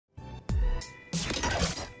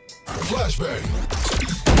Flashbang.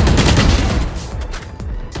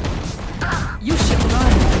 You should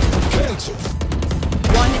run. Cancel.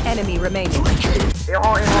 One enemy remaining.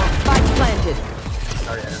 Spike planted.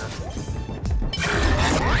 Oh yeah.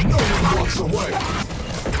 No one walks away.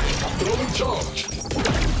 Throwing charge.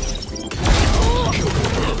 Kill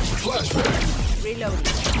confirmed. Flashbang. Reload.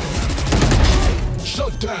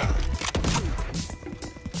 Shut down.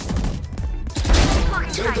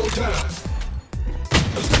 Tango down.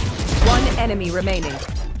 One enemy remaining.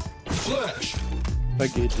 Flash.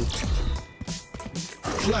 Pagueiro.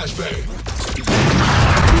 Flashbang.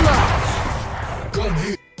 Gun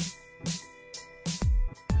here.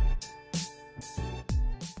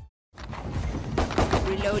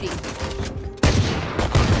 Reloading.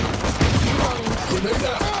 Grenade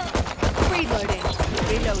out. Reloading.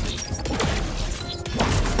 Reloading.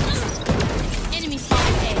 Enemy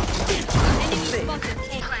spotted A. Enemy spotted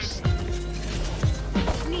A.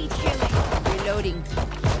 Need healing. Reloading.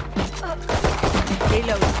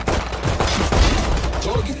 Reloading.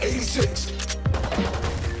 Target 86.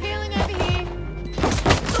 Healing over here.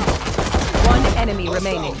 One enemy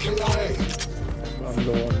remaining. KIA. I'm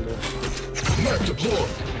low. Net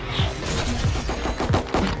deployed.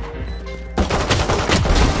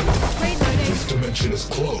 Reloading. This dimension is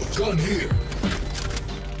closed. Gun here.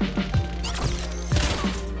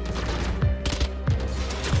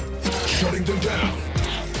 Shutting them down.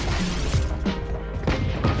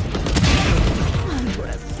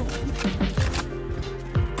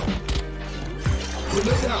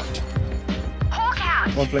 Grenade out.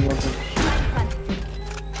 One flank.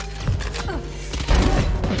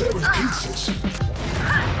 There are pieces.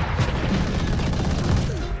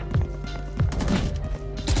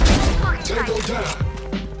 Tango down.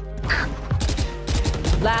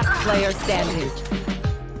 Last player standing.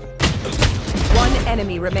 One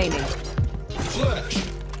enemy remaining. Flash.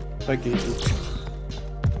 Pagueiro.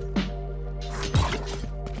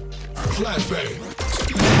 Flashbang.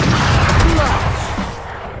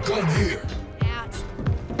 Gun here. Out.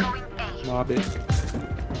 Mob it.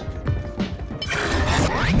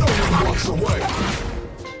 No one walks away.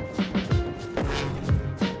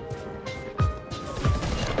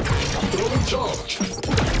 Throwing charge.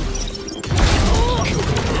 Kill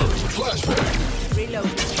confirmed. Flashbang.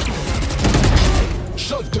 Reload.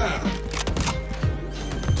 Shut down.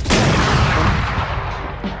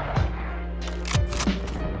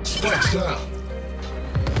 Spikes down.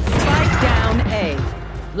 Spike down A.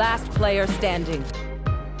 Last player standing.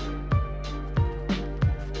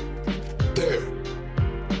 There.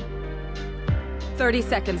 30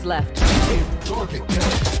 seconds left. Target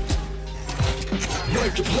down.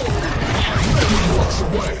 Knife deployed. No one walks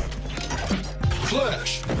away.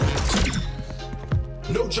 Flash.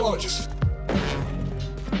 No charges.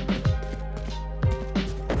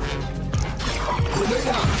 Grenade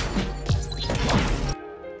out.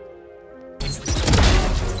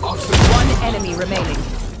 Obstacle. One enemy remaining.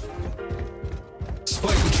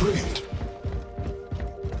 Spike retrieved.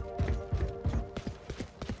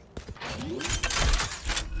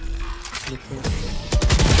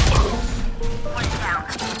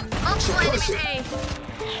 Suppress it.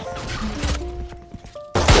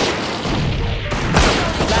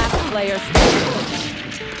 Last player standing.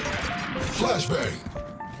 Flashbang.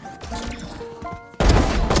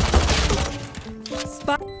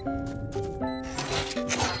 Spike.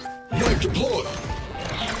 Knife deployed.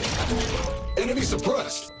 Enemy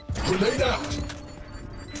suppressed. Grenade out.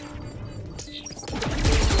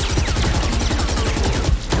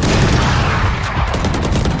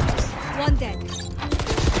 One dead.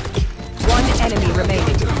 One enemy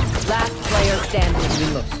remaining. Last player standing.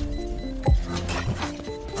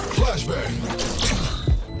 Flashbang.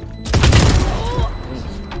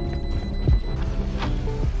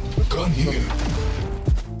 Gun here.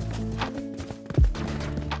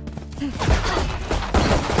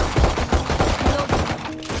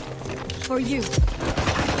 For you.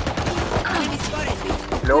 Enemy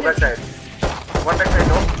spotted. Low backside. One backside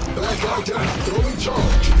low. Bad guy down. Throwing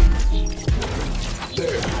charge.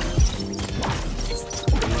 There.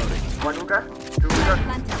 One hookah. Two hookah.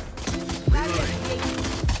 Planted.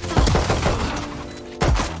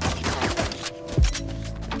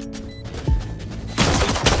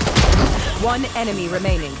 One enemy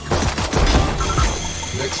remaining.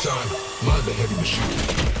 Next time, mind the heavy machine.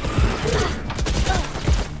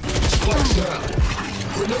 Spikes down.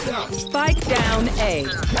 Grenade out. Spike down A.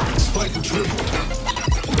 Spike retrieved.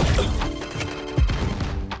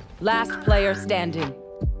 Last player standing.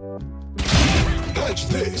 Patch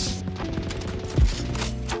this.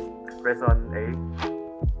 Press on A.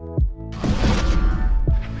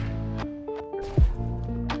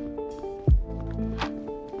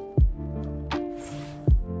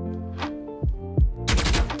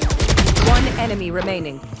 enemy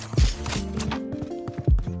remaining.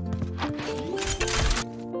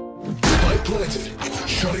 Spike planted.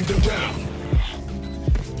 Shutting them down.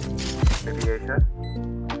 Maybe Asia.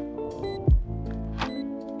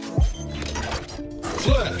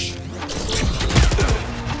 Flash.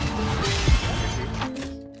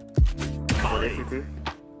 City.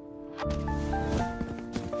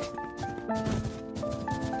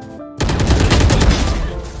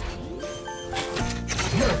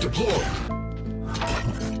 Map deployed.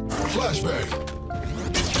 Flashbang.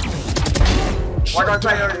 One on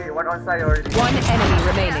side already. One on side already. One enemy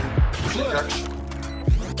remaining. Flash.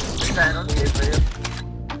 Stand on safe player.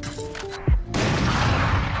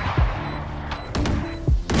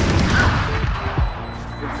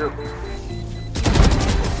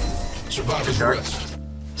 Survivors rest.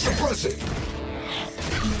 Suppressing.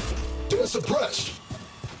 They're suppressed.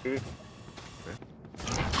 Grenade.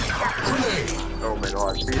 Oh my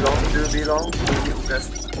god. Be long, be long.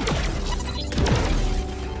 Yes.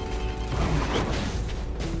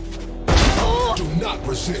 Do not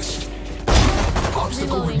resist.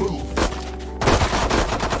 Obstacle Reloading. removed.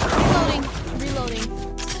 Reloading.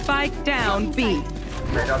 Reloading. Spike down B.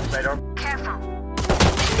 Straight up, straight up. Careful.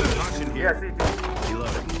 Yeah, CT.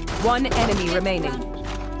 One enemy remaining.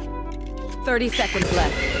 30 seconds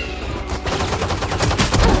left.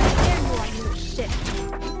 There you are, you shit.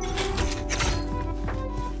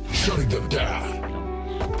 Shutting them down.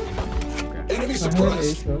 Enemy A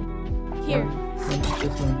suppressed. short. Here.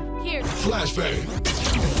 This one. Here. Flashbang.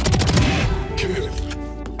 Kill.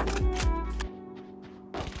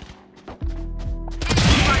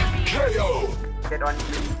 KO. Get on you.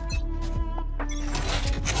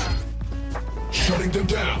 Shutting them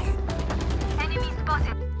down. Enemy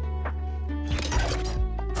spotted.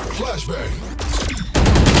 Flashbang.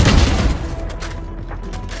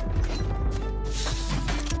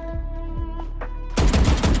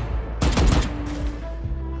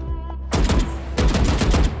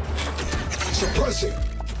 Suppressing.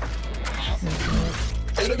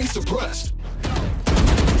 Enemy suppressed.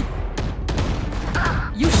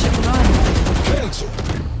 You should run. Cancel.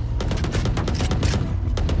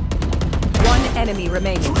 One enemy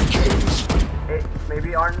remaining. 3 kills. Hey,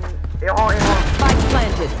 maybe on. Spike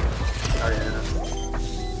planted. Sorry, I don't know.